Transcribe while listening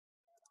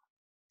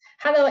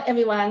Hello,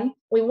 everyone.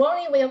 We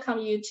warmly welcome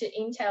you to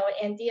Intel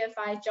and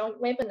DFI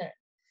joint webinar.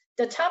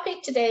 The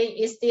topic today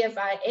is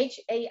DFI Edge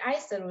AI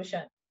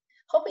solution.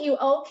 Hope you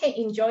all can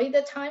enjoy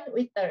the time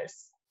with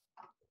us.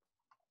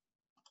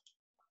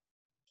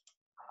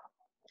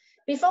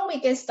 Before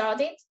we get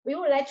started, we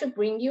would like to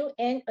bring you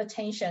an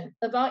attention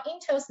about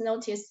Intel's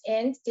notice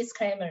and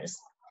disclaimers.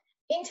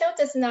 Intel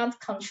does not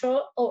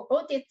control or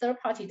audit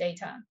third-party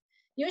data.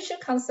 You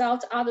should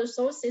consult other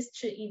sources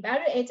to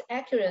evaluate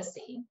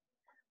accuracy.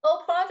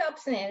 All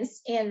product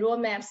plans and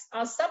roadmaps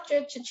are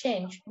subject to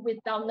change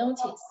without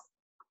notice.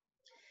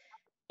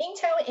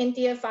 Intel and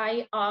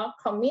DFI are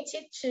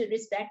committed to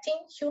respecting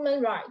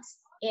human rights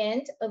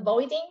and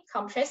avoiding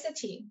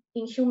complexity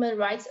in human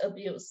rights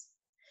abuse.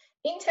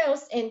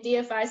 Intel's and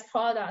DFI's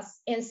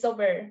products and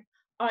software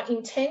are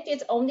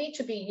intended only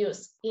to be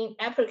used in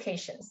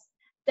applications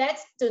that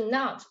do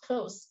not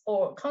pose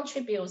or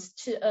contribute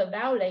to a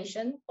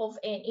violation of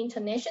an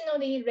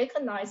internationally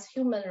recognized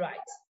human right.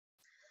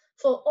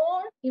 For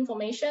all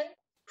information,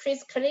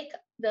 please click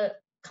the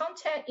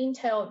Contact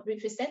Intel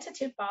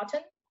Representative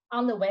button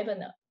on the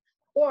webinar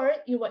or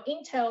your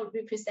Intel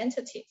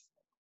representative.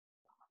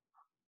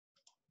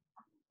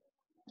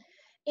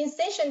 In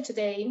session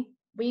today,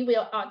 we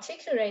will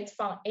articulate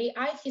from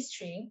AI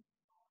history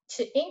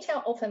to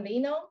Intel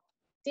OpenVINO,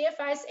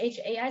 DFI's Edge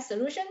AI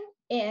solution,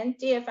 and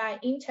DFI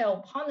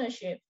Intel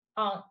partnership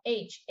on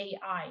Edge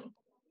AI.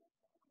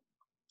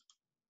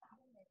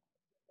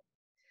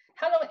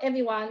 Hello,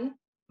 everyone.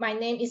 My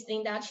name is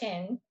Linda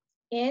Chen,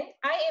 and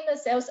I am a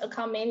sales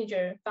account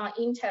manager from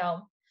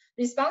Intel,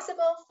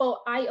 responsible for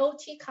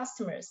IoT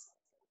customers.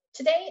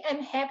 Today,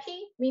 I'm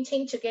happy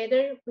meeting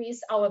together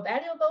with our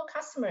valuable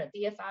customer,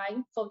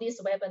 DFI, for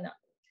this webinar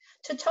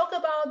to talk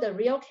about the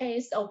real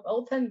case of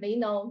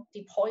OpenVINO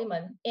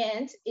deployment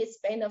and its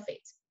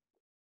benefits.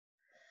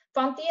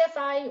 From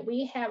DFI,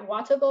 we have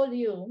Waterbo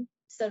Liu,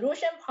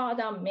 Solution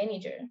Product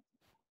Manager,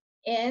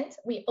 and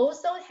we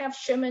also have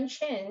Sherman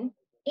Chen,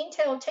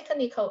 Intel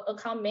Technical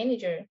Account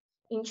Manager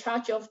in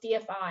charge of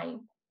DFI.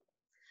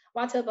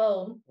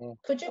 Waterbo,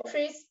 could you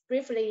please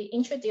briefly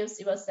introduce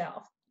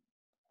yourself?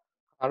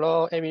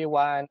 Hello,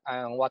 everyone.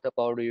 I'm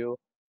Waterbo Liu,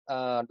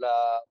 the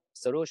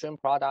Solution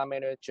Product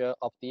Manager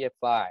of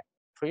DFI.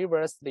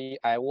 Previously,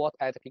 I worked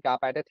at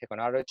Gigabyte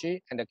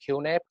Technology and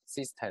QNAP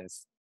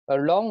Systems,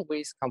 along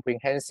with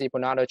comprehensive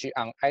knowledge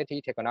on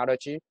IT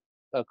technology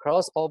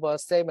across over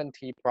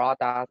 70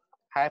 products.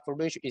 Have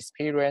rich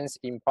experience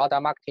in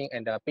product marketing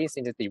and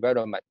business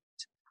development.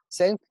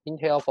 Thank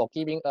Intel for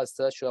giving us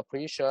such a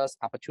precious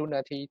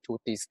opportunity to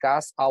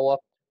discuss our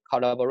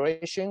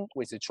collaboration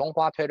with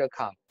Chunghwa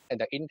Telecom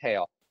and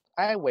Intel.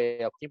 I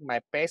will give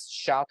my best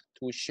shot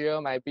to share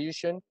my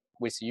vision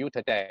with you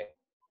today.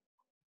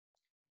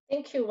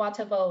 Thank you,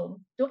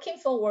 Waterbo. Looking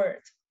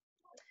forward.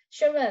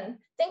 Sherman,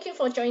 thank you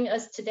for joining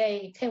us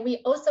today. Can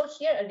we also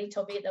hear a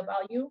little bit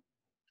about you?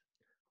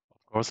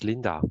 Of course,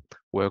 Linda.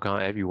 Welcome,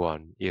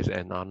 everyone. It's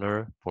an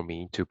honor for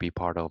me to be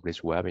part of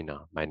this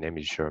webinar. My name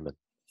is Sherman.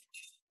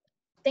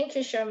 Thank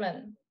you,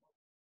 Sherman.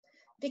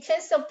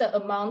 Because of the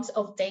amount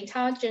of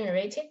data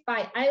generated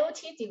by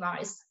IoT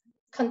device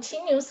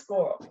continuous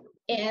growth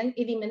and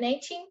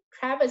eliminating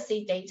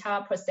privacy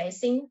data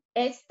processing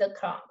at the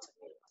cloud,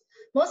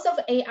 most of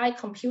AI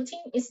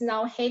computing is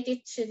now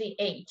headed to the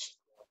edge.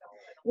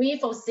 We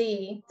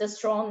foresee the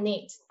strong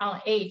need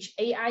on edge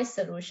AI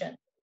solution.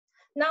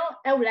 Now,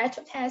 I would like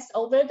to pass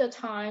over the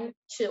time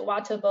to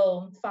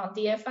Waterbo from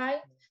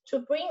DFI to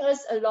bring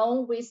us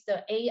along with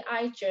the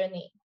AI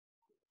journey.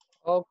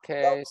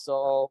 Okay,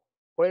 so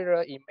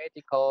whether in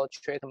medical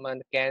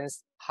treatment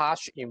against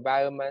harsh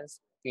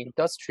environments,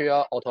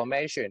 industrial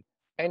automation,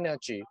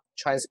 energy,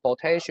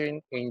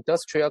 transportation,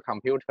 industrial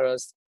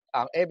computers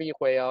are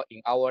everywhere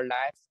in our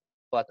lives,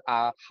 but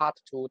are hard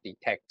to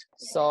detect.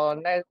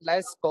 So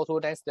let's go to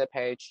the next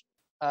page.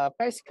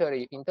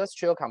 Basically,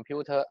 industrial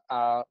computer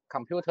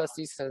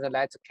systems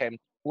that can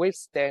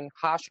withstand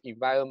harsh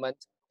environment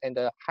and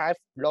have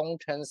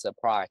long-term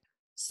supply,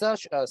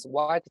 such as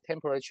wide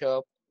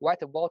temperature,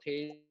 wide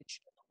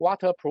voltage,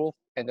 waterproof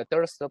and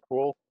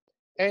dust-proof,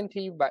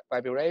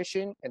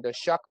 anti-vibration and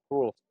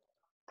shock-proof,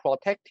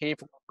 protective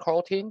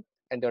coating,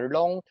 and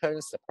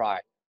long-term supply.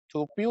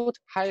 To build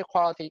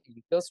high-quality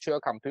industrial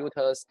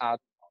computers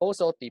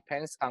also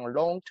depends on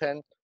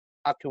long-term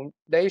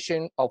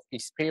accumulation of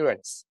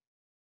experience.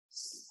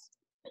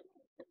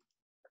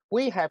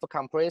 We have a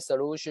complete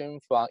solution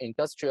from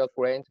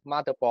industrial-grade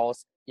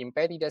motherboards,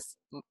 embedded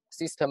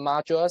system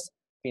modules,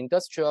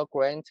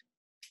 industrial-grade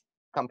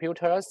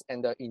computers,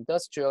 and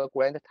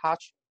industrial-grade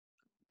touch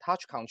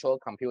control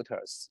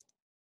computers.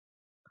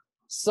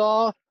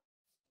 So,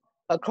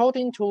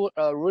 according to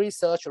a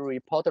research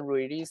report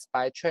released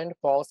by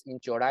TrendForce in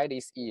July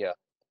this year,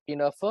 in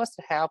the first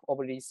half of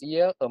this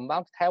year,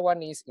 among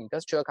Taiwanese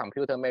industrial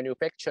computer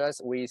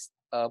manufacturers with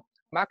a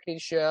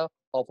market share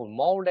of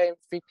more than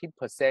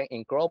 50%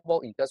 in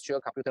global industrial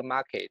computer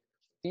market,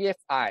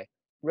 DFI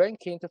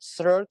ranking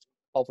third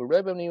of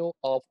revenue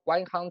of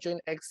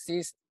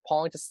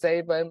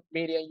 $106.7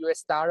 million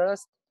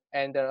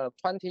and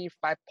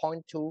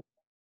 25.2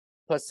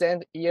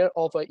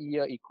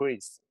 year-over-year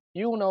increase.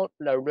 You know,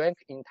 the rank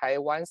in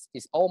Taiwan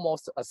is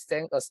almost the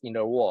same as in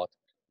the world.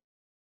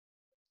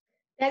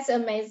 That's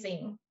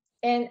amazing.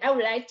 And I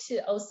would like to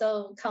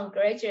also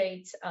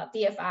congratulate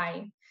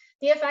DFI.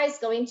 DFI is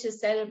going to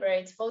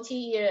celebrate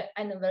 40-year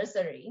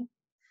anniversary.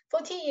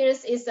 40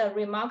 years is a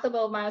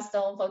remarkable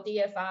milestone for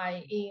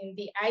DFI in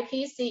the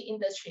IPC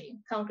industry.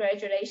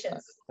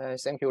 Congratulations.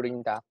 Thank you,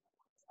 Linda.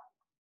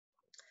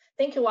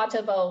 Thank you,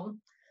 Waterbow.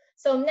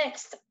 So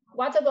next,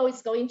 Waterbow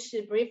is going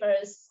to brief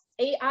us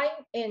AI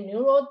and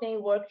neural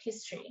network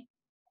history.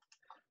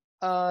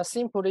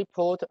 Simply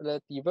put, the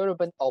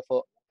development of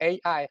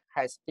AI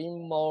has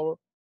been more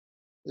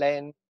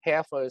than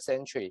half a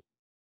century.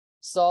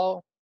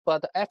 So,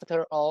 but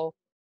after all,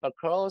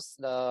 across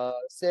the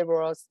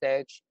several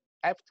stages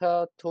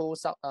after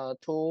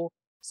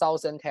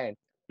 2010,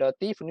 the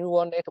deep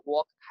neural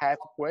network have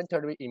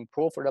greatly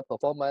improved the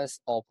performance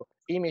of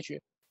image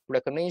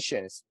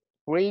recognitions,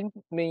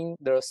 bringing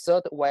the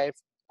third wave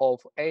of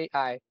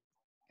AI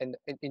and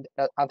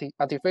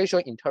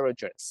artificial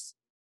intelligence.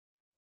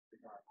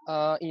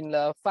 In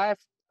the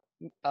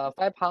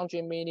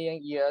 500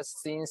 million years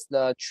since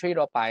the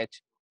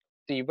trilobite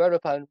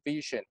development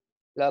vision,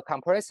 the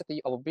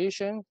complexity of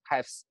vision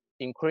has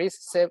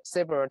increased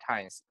several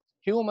times.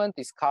 Humans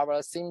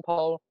discovered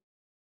simple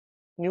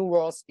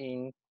neurons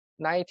in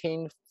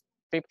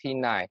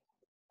 1959.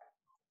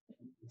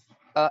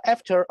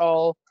 After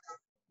all,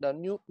 the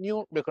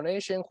new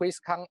recognition which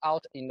came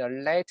out in the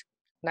late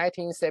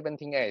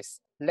 1970s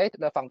laid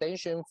the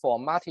foundation for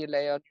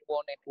multi-layer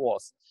neural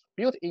networks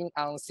built in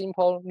on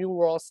simple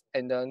neurons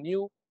and the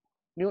new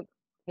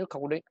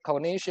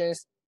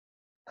cognitions.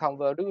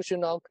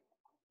 Convolutional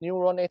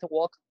neural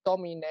network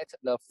dominate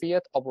the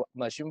field of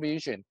machine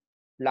vision.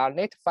 The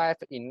Net5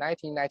 in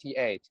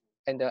 1998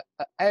 and the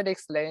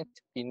AlexNet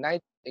in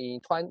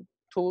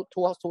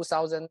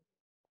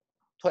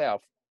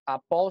 2012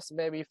 are both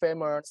very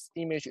famous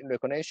image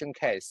recognition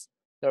cases.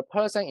 The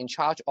person in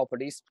charge of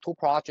these two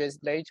projects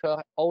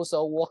later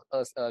also worked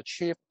as a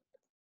chief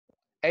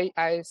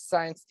AI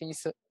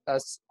scientist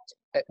as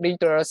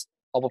leaders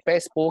of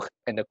Facebook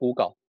and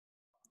Google.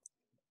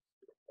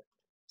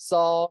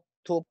 So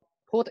to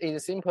put it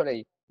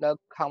simply, the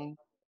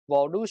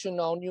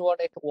convolutional neural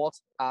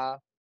networks are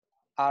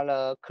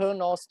the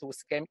kernels to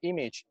scan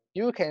image.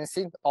 You can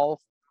think of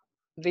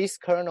these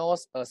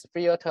kernels as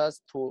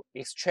filters to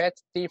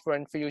extract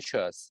different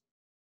features.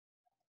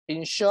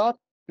 In short,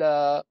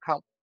 the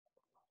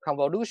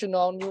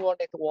convolutional neural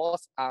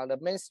networks are the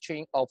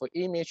mainstream of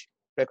image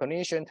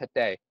recognition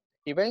today.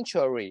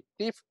 Eventually,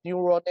 deep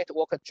neural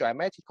networks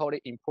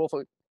dramatically improve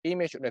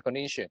image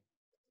recognition.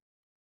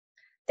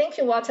 Thank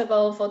you,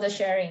 Waterbow, for the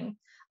sharing.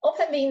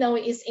 OpenVINO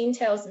is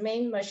Intel's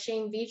main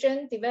machine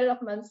vision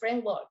development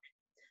framework.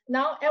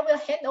 Now I will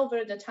hand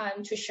over the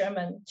time to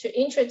Sherman to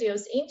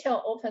introduce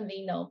Intel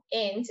OpenVINO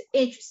and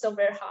Edge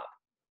Software Hub.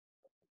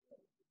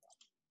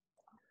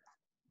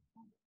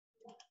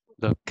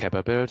 The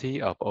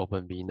capability of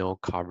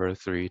OpenVINO covers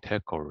three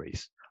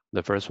categories.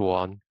 The first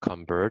one,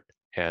 convert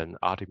and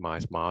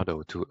optimize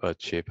model to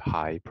achieve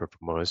high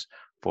performance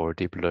for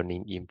deep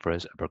learning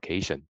inference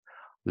application.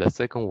 The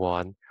second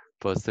one,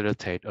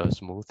 facilitate a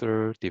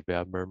smoother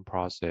development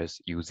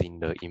process using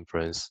the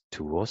inference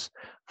tools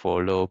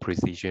for low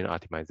precision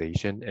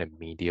optimization and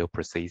media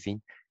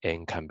processing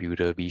and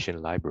computer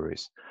vision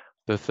libraries.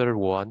 The third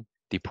one,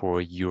 deploy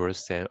your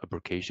same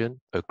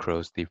application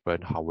across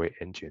different hardware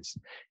engines,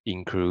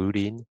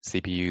 including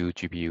CPU,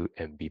 GPU,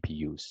 and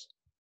VPUs.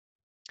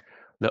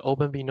 The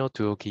OpenVINO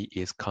toolkit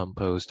is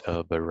composed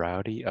of a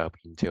variety of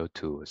Intel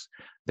tools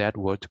that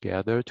work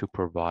together to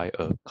provide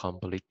a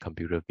complete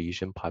computer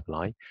vision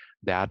pipeline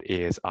that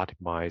is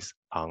optimized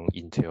on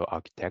Intel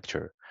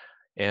architecture.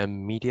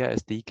 And Media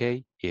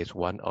SDK is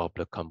one of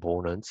the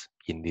components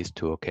in this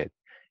toolkit.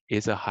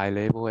 It's a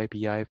high-level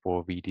API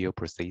for video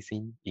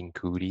processing,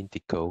 including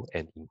decode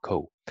and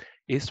encode.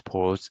 It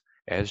supports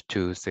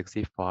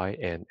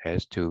H.265 and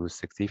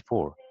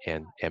H.264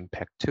 and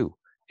MPEG-2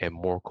 and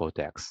more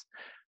codecs.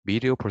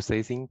 Video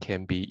processing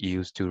can be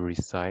used to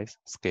resize,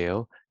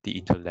 scale,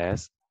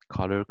 deinterlace,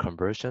 color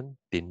conversion,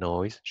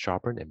 denoise,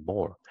 sharpen, and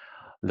more.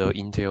 The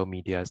Intel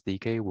Media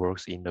SDK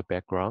works in the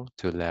background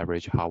to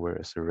leverage hardware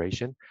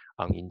acceleration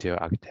on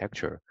Intel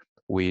architecture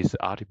with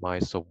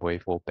optimized software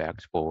fallback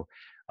for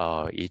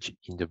each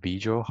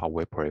individual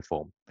hardware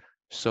platform.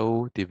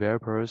 So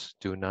developers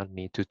do not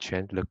need to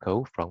change the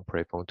code from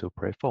platform to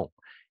platform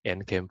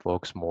and can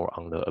focus more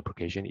on the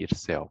application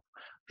itself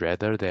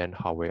rather than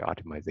hardware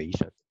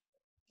optimization.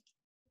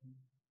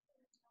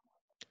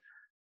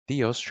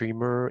 DL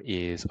Streamer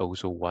is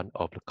also one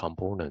of the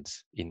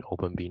components in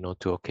OpenVINO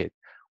Toolkit,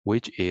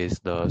 which is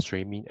the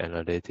streaming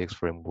analytics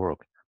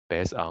framework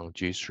based on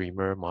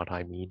GStreamer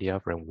multimedia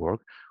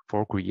framework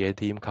for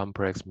creating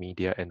complex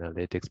media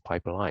analytics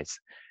pipelines.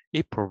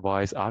 It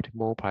provides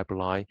optimal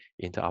pipeline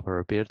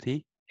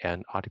interoperability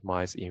and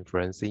optimized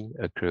inferencing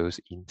across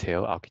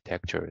Intel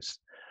architectures.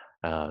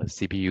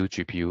 CPU,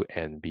 GPU,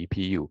 and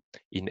BPU,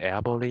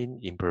 enabling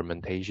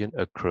implementation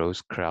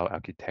across cloud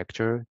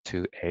architecture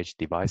to edge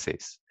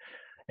devices.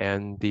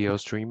 And DL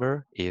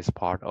Streamer is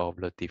part of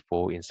the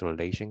default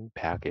installation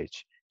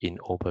package in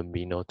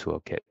OpenVINO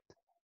Toolkit.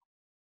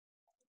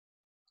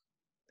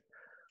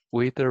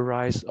 With the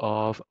rise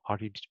of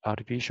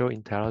artificial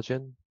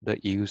intelligence, the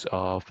use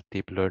of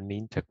deep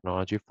learning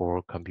technology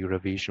for computer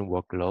vision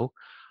workload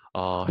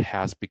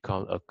has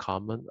become a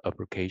common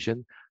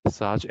application,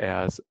 such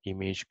as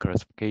image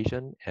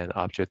classification and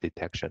object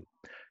detection.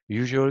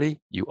 Usually,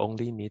 you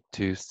only need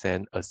to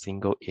send a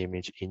single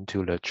image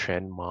into the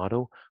trained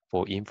model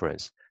for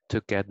inference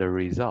to get the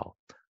result.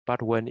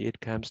 But when it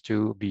comes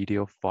to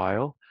video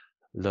file,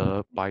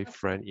 the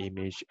by-frame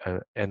image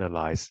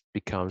analysis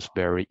becomes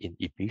very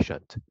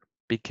inefficient,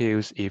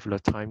 because if the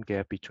time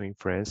gap between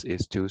frames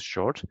is too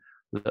short,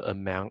 the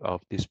amount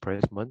of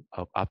displacement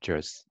of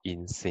objects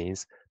in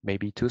scenes may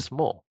be too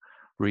small,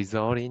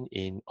 resulting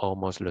in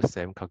almost the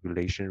same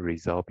calculation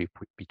result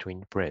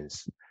between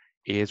frames.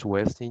 It's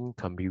wasting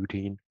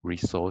computing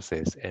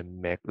resources and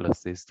make the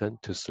system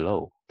too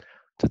slow.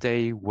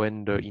 Today,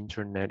 when the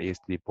internet is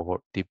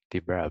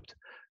developed,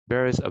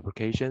 various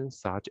applications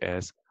such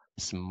as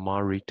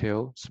smart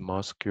retail,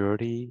 smart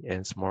security,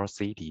 and smart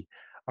city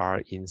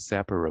are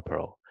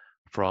inseparable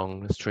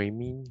from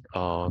streaming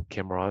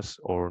cameras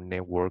or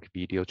network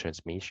video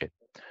transmission.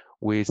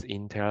 With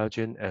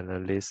intelligent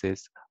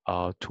analysis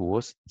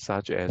tools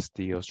such as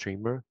DL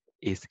Streamer,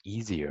 it's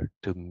easier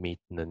to meet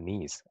the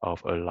needs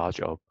of a large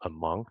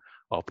amount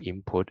of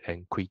input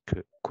and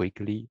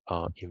quickly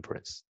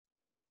inference.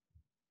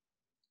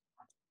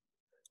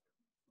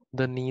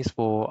 The needs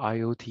for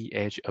IoT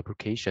edge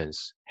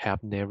applications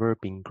have never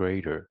been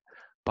greater,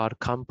 but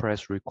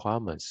complex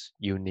requirements,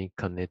 unique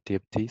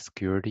connectivity,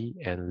 security,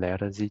 and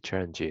latency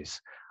challenges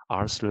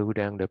are slowing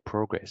down the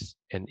progress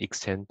and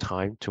extend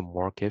time to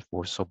market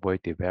for software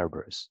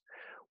developers.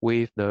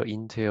 With the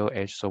Intel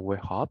Edge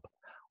Software Hub,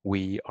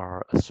 we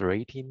are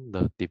accelerating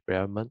the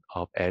development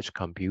of edge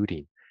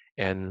computing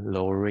and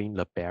lowering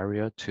the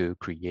barrier to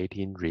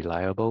creating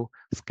reliable,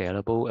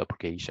 scalable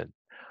applications.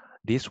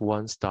 These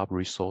one-stop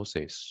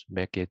resources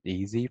make it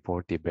easy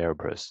for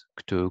developers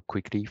to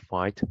quickly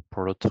find,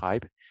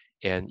 prototype,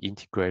 and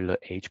integrate the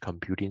edge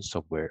computing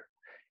software.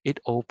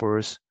 It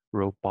offers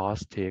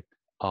robust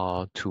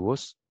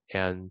tools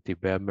and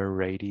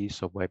development-ready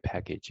software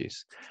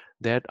packages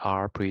that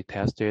are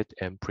pre-tested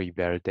and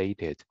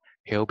pre-validated,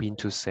 helping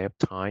to save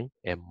time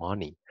and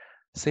money.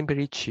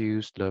 Simply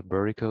choose the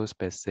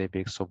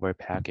vertical-specific software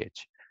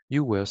package.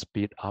 You will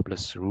speed up the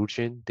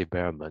solution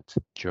development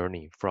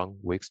journey from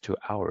weeks to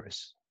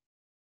hours.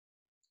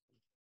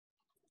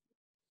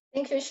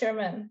 Thank you,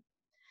 Sherman.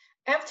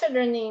 After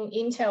learning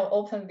Intel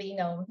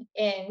OpenVINO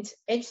and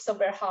Edge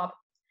Software Hub,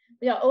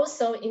 we are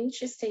also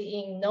interested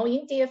in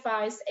knowing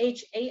DFI's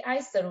Edge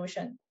AI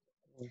solution.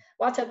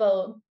 What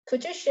about,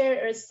 could you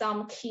share us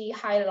some key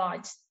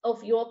highlights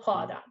of your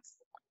products?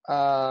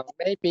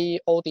 Maybe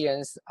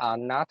audience are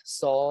not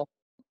so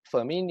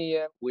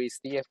familiar with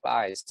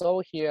DFI.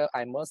 So here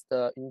I must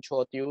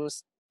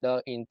introduce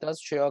the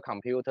industrial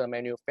computer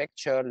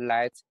manufacturer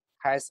that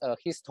has a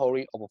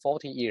history of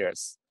 40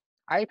 years.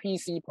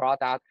 IPC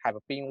products have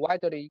been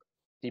widely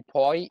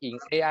deployed in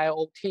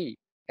AIoT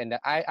and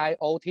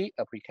IIoT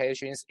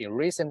applications in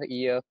recent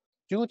years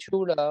due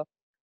to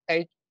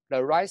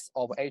the rise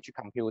of edge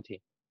computing.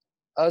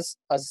 As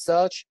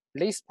such,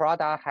 these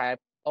products have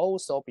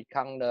also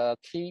become the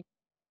key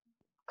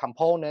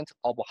component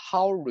of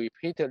how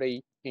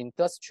repeatedly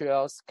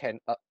industrials can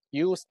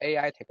use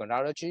AI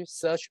technology,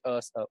 such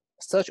as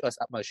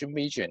machine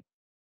vision.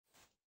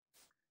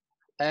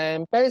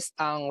 And based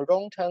on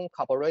long-term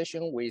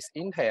cooperation with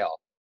Intel,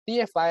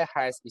 DFI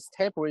has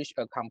established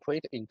a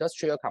complete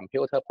industrial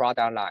computer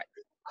product line,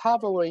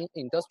 covering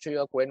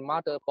industrial-grade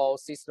motherboard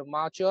system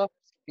module,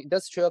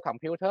 industrial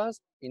computers,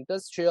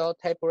 industrial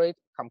tablet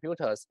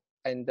computers,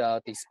 and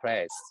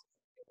displays.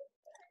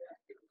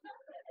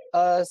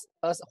 As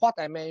what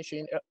I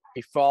mentioned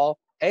before,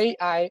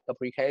 AI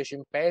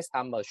applications based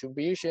on machine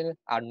vision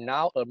are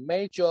now a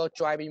major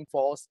driving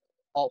force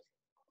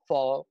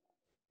for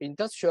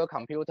industrial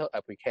computer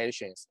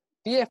applications.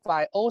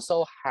 DFI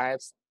also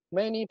has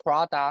many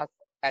products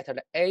at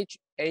the edge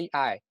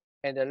AI,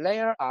 and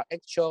there are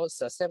actual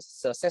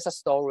success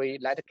stories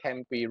that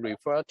can be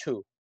referred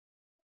to.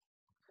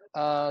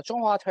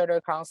 Chunghwa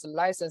Telecom's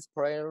license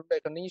plate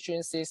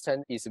recognition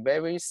system is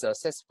very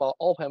successful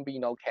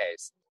OpenVINO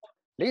case.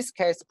 This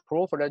case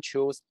proves the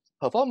truth.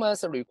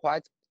 Performance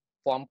required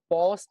from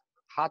both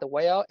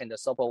hardware and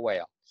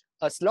software.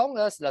 As long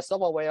as the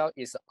software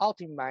is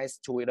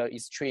optimized to the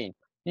extreme,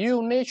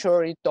 you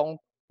naturally don't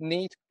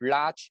need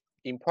large,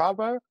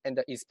 improper,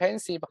 and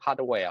expensive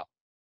hardware.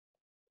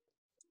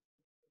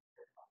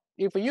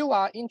 If you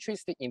are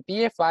interested in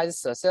DFI's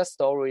success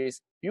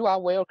stories, you are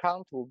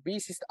welcome to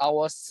visit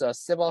our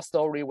success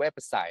story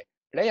website.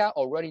 There are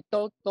already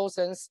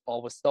dozens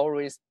of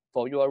stories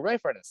for your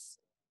reference.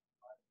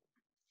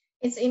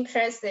 It's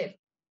impressive.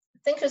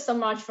 Thank you so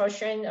much for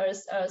sharing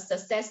us a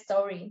success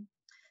story.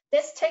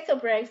 Let's take a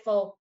break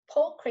for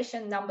poll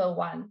question number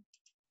 1.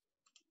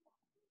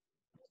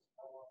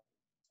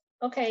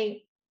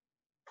 Okay,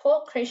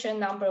 poll question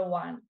number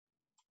 1.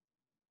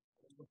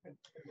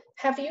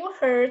 Have you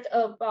heard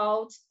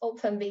about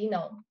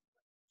OpenVINO?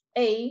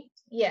 A,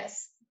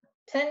 yes.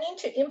 Planning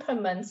to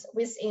implement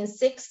within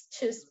 6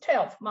 to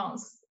 12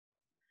 months.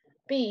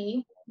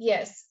 B,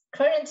 yes.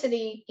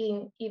 Currently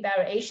in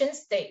evaluation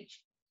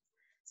stage.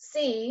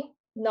 C,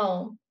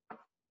 no.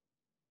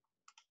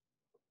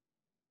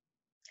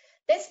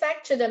 Let's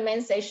back to the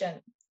main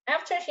session.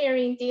 After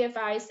hearing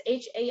DFI's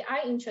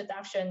HAI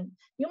introduction,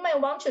 you might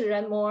want to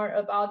learn more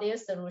about their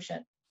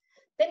solution.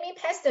 Let me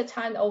pass the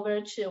time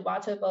over to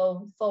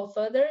Waterbow for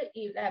further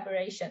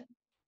elaboration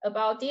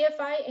about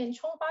DFI and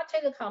Chunghwa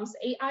Telecom's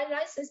AI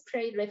license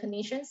plate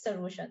recognition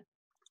solution.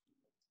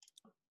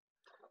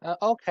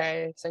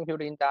 Okay, thank you,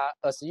 Linda.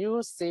 As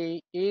you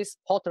see, it's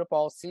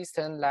portable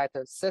system that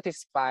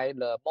satisfy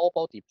the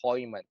mobile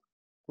deployment,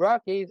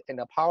 rugged and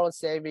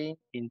power-saving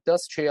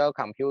industrial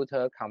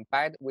computer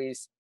combined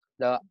with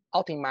the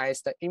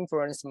optimized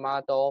inference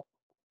model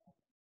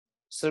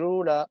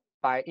through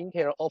by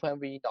Intel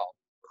OpenVINO,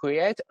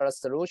 create a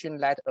solution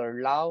that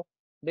allows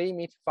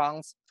limit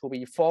funds to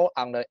be fall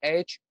on the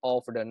edge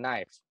of the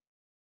knife.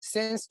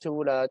 Thanks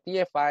to the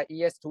DFI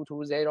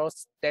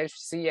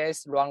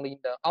ES220-CS running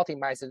the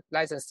optimized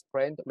license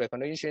plate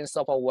recognition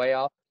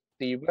software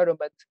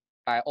developed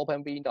by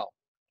OpenVINO,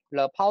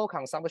 the power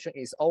consumption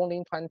is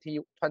only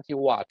 20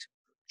 watts.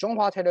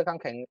 Chunghwa Telecom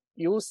can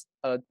use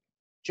a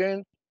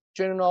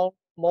general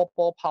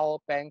mobile power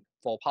bank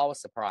for power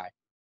supply.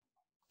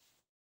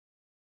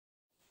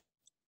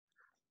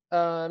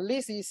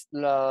 This is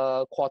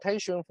the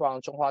quotation from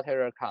Chunghwa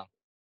Telecom.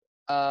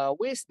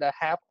 With the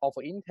help of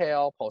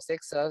Intel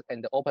processors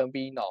and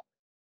OpenVINO,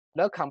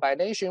 the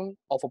combination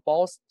of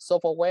both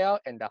software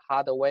and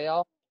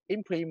hardware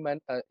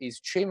implement an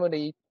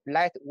extremely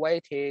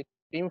lightweighted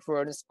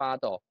inference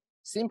model,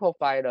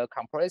 simplify the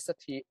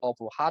complexity of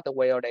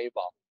hardware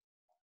level.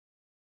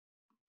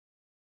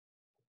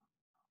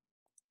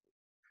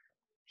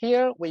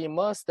 Here, we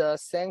must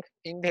thank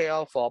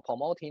Intel for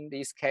promoting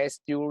this case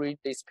during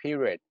this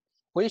period,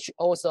 which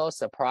also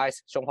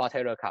surprised Chunghwa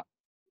Telecom.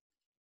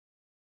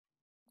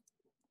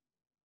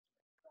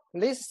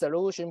 This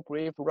solution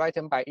brief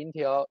written by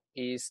Intel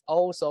is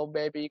also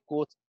very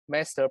good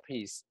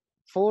masterpiece,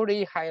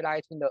 fully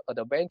highlighting the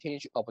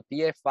advantage of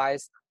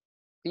DFI's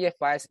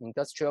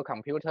industrial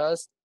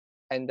computers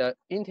and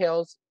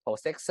Intel's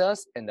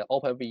processors and the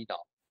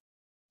OpenVINO.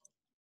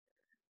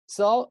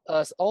 So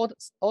as old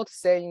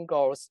saying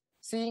goes,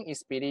 seeing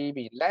is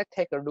believing. Let's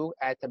take a look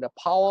at the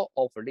power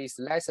of this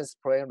license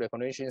plate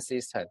recognition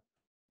system.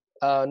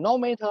 No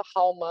matter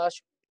how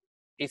much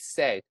it's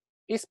said,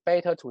 it's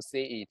better to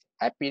see it.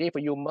 I believe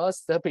you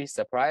must be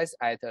surprised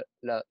at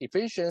the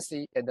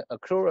efficiency and the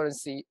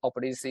accuracy of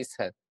this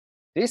system.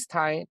 This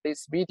time,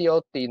 this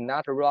video did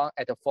not run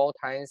at 4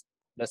 times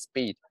the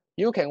speed.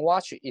 You can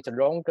watch it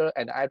longer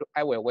and I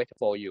will wait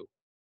for you.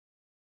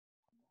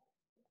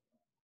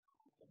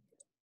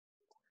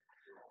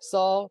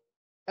 So,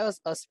 as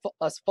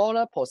for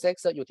the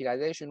processor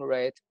utilization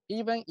rate,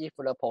 even if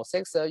the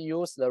processor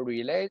use the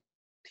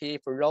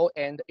relative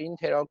low-end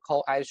Intel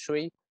Core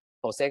i3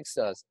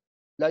 processors,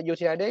 the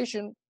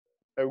utilization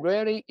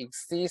rarely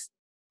exceeds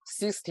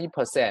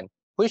 60%,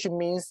 which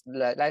means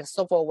that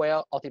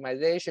software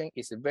optimization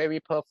is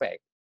very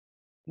perfect.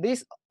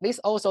 This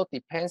also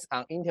depends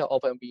on Intel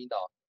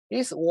OpenVINO.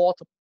 It's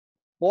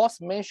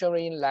worth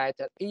mentioning that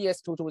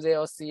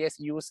ES220CS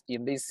used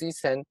in this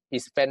system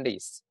is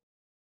fanless.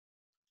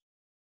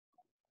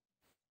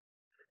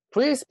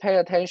 Please pay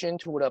attention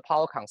to the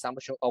power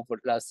consumption of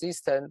the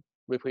system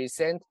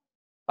represented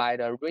by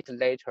the red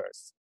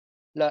letters.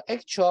 The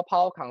actual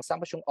power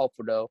consumption of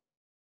the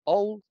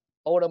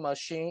older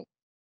machine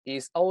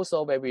is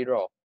also very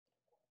low,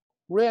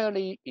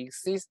 rarely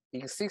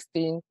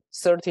exceeding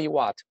 30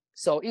 watts,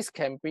 so it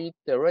can be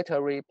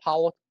directly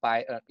powered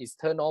by an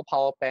external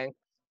power bank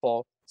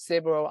for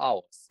several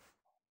hours.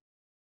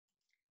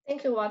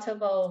 Thank you,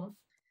 Waterbow.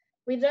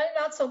 We learned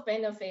lots of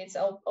benefits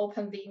of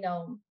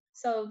OpenVINO.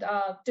 So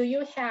do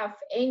you have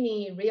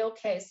any real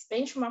case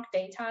benchmark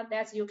data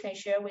that you can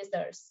share with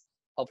us?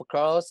 Of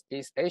course,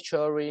 it's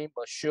actually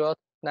mature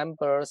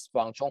numbers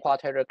from Chunghwa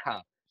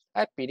Telecom.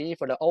 I believe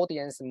the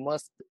audience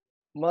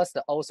must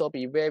also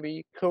be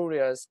very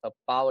curious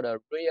about the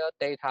real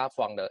data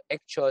from the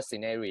actual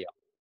scenario.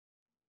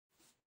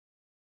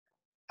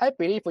 I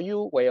believe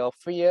you will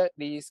fear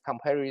this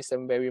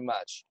comparison very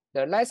much.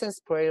 The license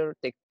plate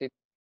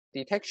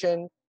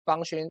detection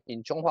function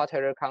in Chunghwa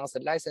Telecom's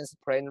license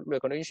plate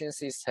recognition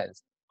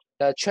systems,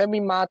 the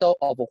training model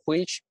of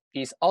which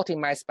is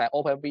optimized by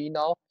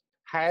OpenVINO,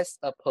 has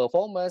a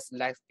performance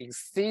that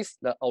exceeds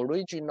the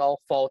original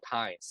 4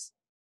 times.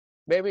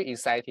 Very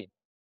exciting.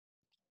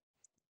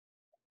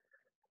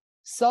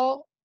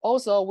 So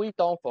also, we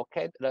don't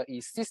forget the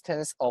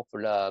existence of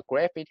the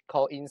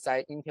graphical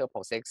inside Intel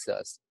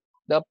processors.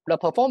 The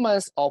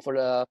performance of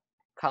the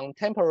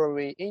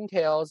contemporary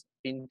Intel's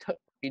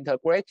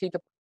integrated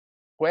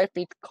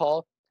graphic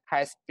core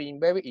has been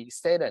very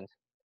excellent,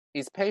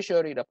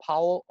 especially the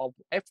power of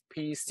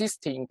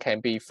FP16 can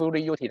be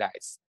fully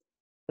utilized.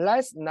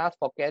 Let's not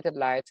forget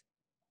that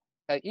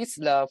it's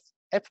the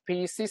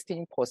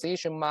FP16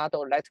 position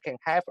model that can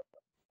help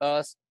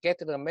us get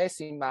the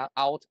maximum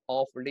out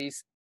of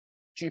these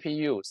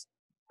GPUs.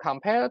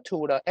 Compared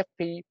to the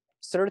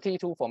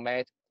FP32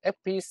 format,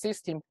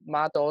 FP16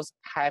 models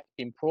have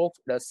improved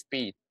the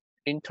speed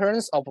in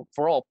terms of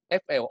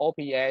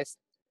FLOPS,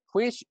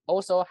 which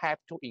also have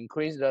to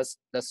increase the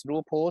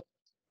throughput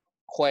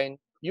when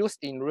used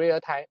in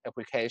real-time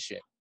application.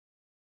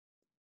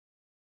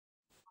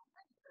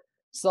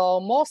 So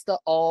most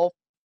of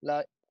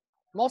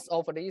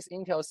these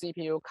Intel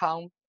CPU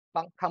come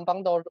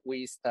bundled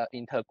with the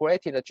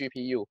integrated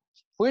GPU,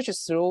 which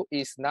through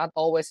is not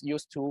always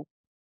used to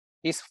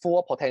its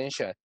full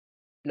potential.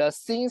 The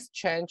things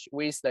change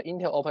with the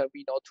Intel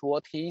OpenVINO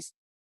toolkits.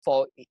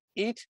 For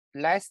it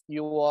lets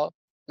you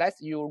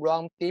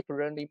run deep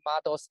learning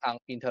models on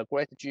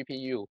integrated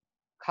GPU.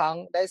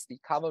 Let's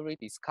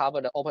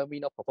discover the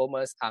OpenVINO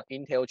performance on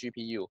Intel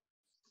GPU.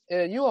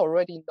 You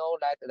already know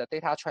that the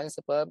data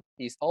transfer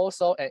is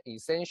also an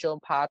essential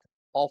part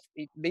of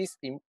this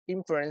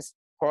inference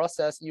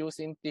process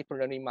using deep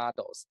learning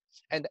models.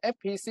 And the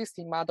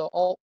FP16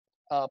 model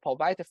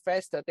provide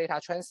faster data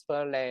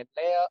transfer than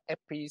their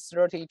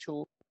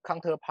FP32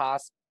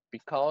 counterparts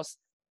because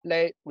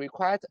they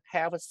require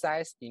half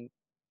size in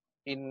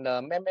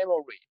the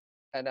memory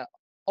and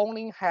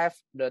only have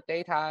the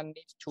data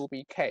need to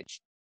be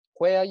cached.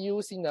 Where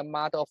using the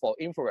model for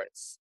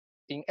inference.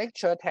 In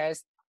actual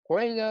tests,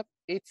 whether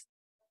it's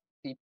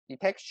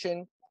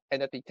detection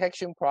and the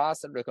detection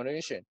plus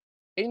recognition,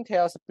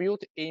 Intel's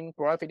built-in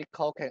graphics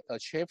code can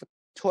achieve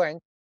two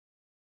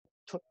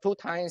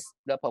times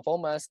the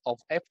performance of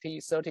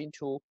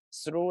FP32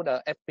 through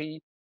the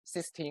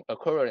FP16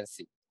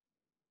 accuracy.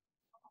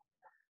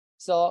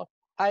 So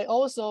I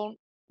also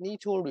need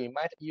to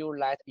remind you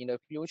that in the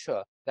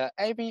future, the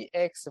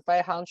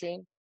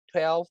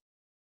AVX512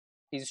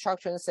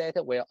 instruction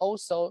set will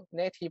also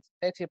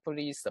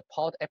natively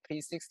support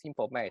FP16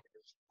 format,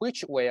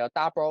 which will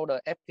double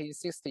the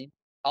FP16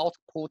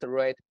 output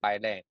rate by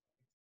then.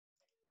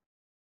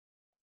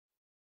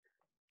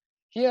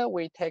 Here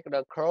we take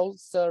a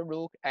closer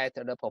look at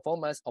the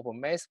performance of a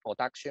mass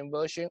production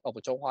version of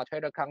Chunghwa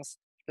Telecom's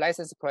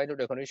license plate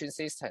recognition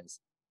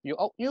systems.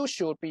 You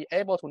should be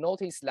able to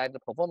notice that the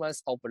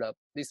performance of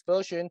this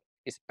version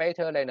is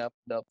better than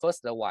the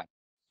first one.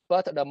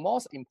 But the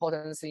most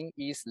important thing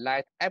is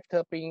that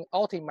after being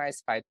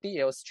optimized by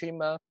DL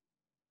streamer,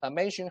 a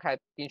mention had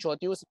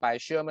introduced by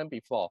Sherman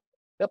before,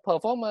 the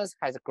performance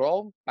has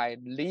grown by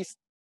leaps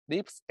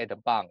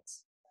and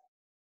bounds.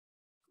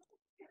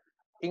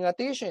 In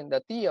addition,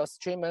 the DL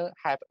streamer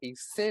have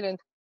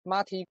excellent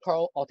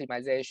multi-core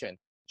optimization.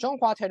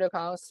 Chunghwa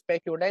Telecom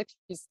speculates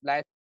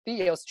that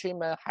DL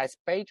streamer has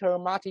better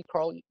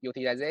multi-core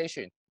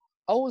utilization,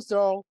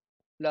 although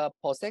the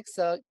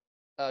processor,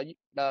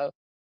 the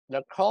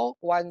core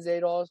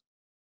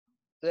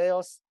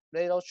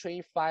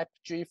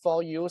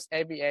 10035G4 use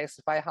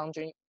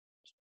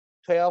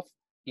AVX512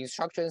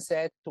 instruction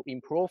set to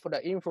improve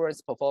the inference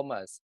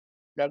performance.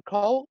 The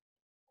core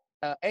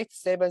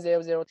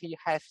 8700T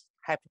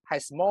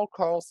has more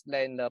cores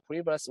than the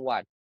previous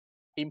one.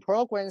 In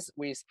programs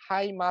with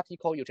high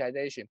multi-core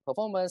utilization,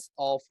 performance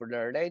of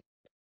the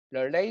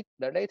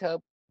later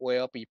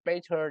will be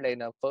better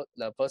than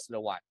the first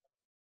one.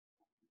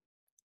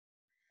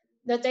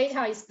 The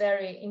data is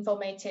very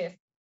informative.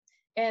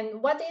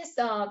 And what is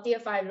the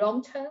DFI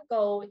long-term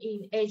goal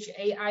in edge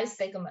AI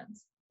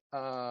segments?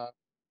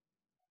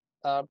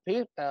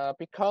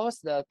 Because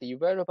the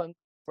development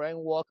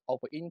framework of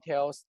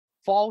Intel's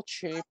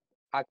 4-chip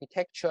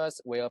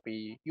architectures will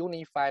be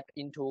unified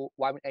into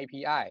one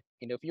API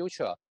in the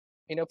future.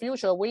 In the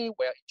future, we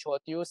will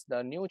introduce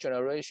the new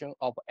generation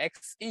of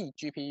XE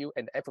GPU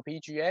and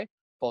FPGA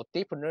for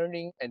deep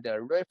learning and the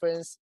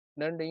reference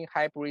learning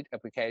hybrid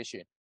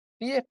application.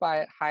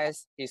 DFI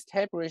has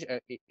established an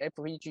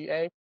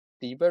FPGA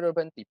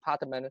development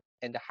department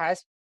and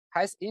has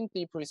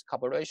in-depth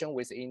cooperation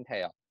with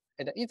Intel,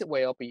 and it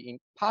will be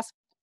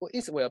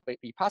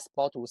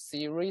possible to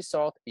see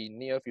results in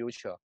near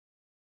future.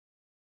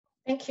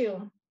 Thank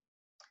you.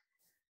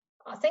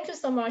 Thank you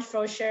so much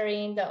for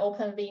sharing the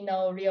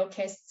OpenVINO real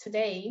case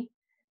today.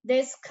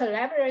 Let's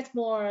collaborate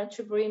more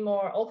to bring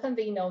more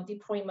OpenVINO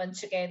deployment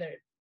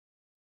together.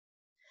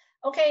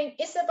 Okay,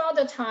 it's about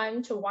the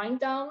time to wind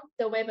down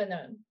the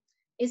webinar.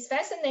 It's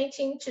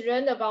fascinating to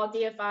learn about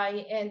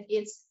DFI and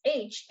its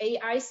edge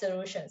AI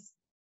solutions.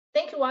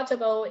 Thank you,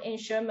 Waterbow and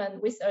Sherman,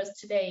 with us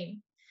today.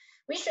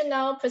 We should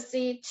now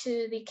proceed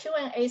to the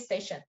Q&A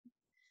session.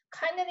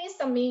 Kindly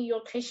submit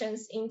your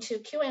questions into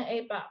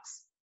Q&A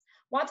box.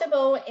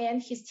 Waterbow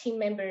and his team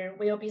member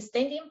will be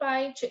standing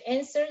by to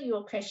answer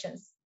your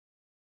questions.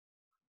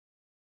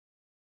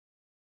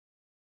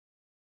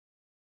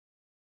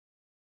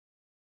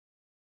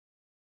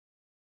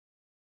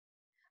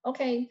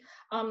 Okay,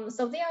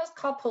 so there are a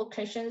couple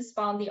questions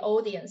from the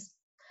audience.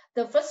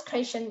 The first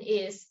question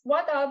is,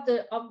 what are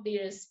the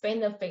obvious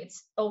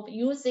benefits of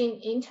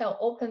using Intel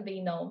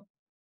OpenVINO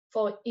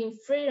for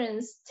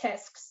inference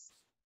tasks?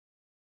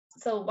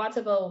 So what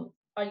about,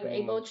 are you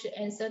able to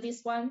answer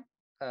this one?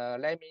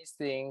 Let me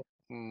think.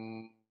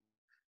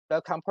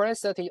 The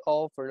complexity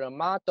of the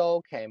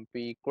model can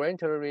be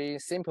greatly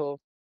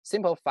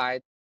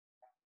simplified.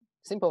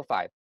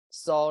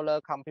 So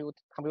the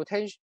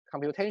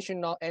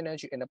computational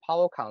energy and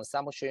power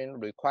consumption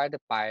required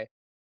by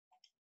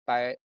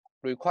the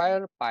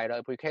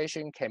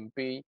application can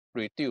be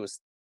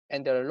reduced,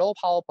 and the low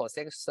power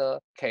processor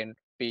can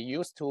be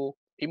used to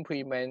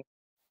implement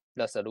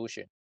the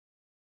solution.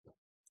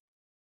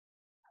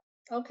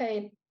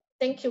 Okay,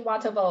 thank you,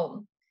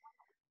 Waterville.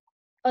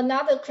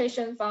 Another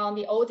question from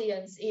the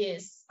audience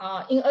is,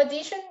 in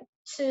addition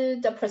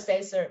to the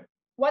processor,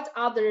 what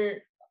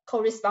other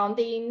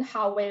corresponding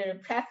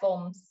hardware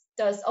platforms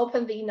does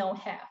OpenVINO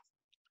have?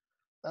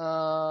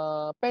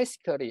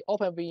 Basically,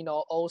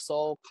 OpenVINO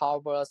also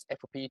covers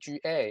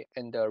FPGA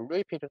and the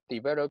rapid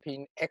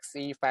developing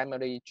Xe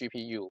family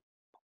GPU.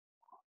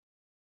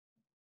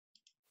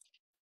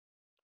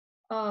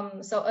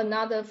 So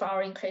another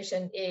following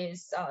question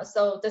is,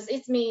 so does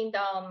it mean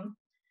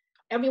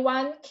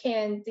everyone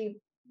can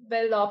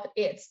develop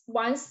it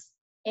once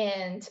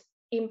and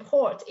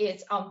import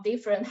it on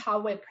different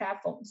hardware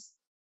platforms?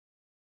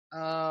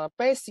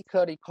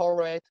 Basically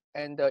correct,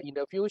 and in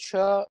the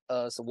future,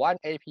 as one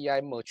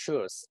API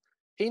matures,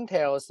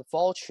 Intel's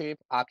 4-chip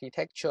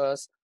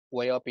architectures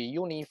will be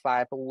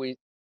unified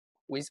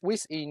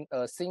within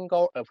a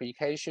single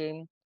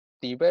application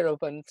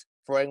development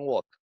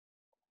framework.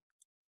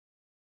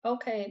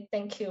 Okay,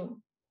 thank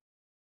you.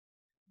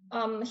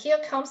 Here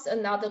comes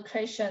another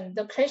question.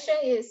 The question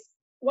is,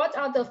 what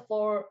are the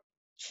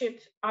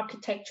 4-chip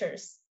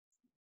architectures?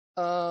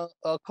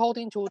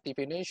 According to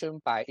definition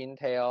by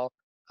Intel,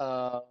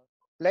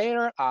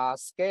 there are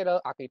scalar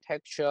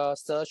architecture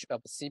such as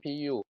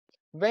CPU,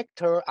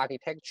 vector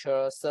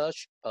architecture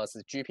such as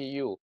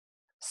GPU,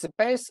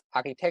 space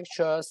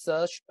architecture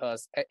such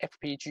as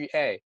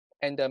FPGA,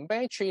 and the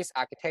matrix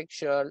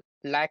architecture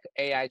like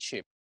AI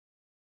chip.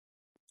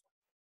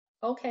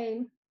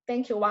 Okay,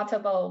 thank you,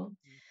 Waterville.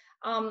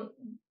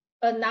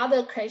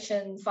 Another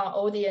question from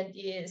audience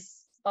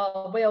is,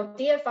 will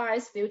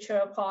DFI's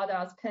future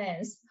product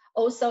plans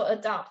also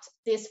adopt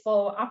these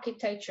 4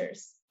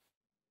 architectures?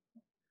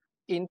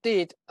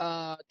 Indeed,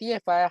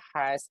 DFI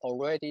has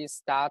already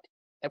started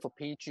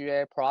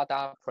FPGA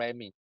product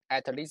planning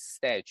at this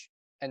stage,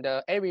 and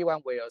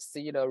everyone will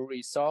see the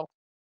result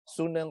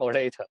sooner or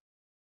later.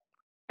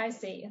 I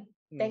see.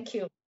 Thank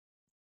you.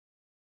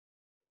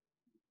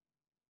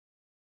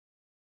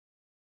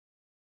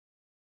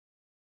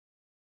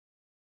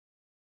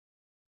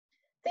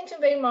 Thank you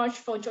very much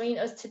for joining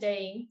us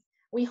today.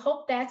 We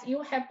hope that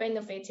you have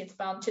benefited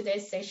from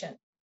today's session.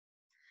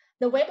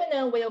 The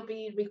webinar will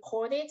be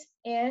recorded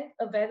and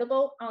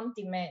available on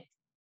demand.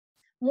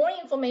 More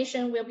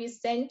information will be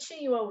sent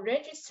to your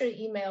registered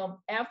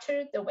email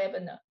after the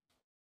webinar.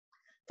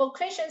 For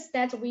questions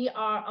that we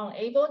are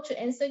unable to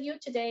answer you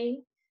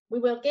today, we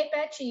will get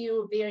back to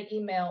you via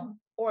email,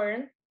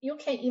 or you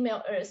can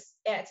email us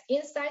at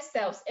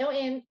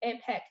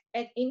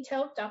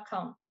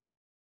insightsalesLM@intel.com.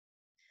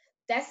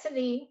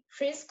 Lastly,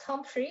 please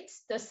complete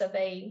the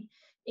survey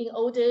in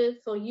order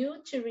for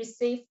you to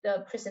receive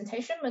the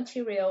presentation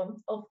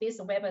material of this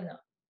webinar.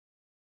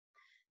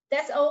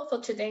 That's all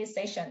for today's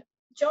session.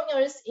 Join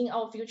us in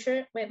our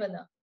future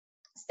webinar.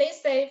 Stay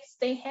safe,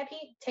 stay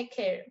happy, take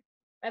care.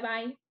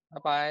 Bye-bye.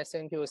 Bye-bye.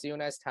 Thank you. See you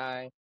next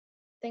time.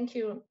 Thank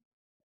you.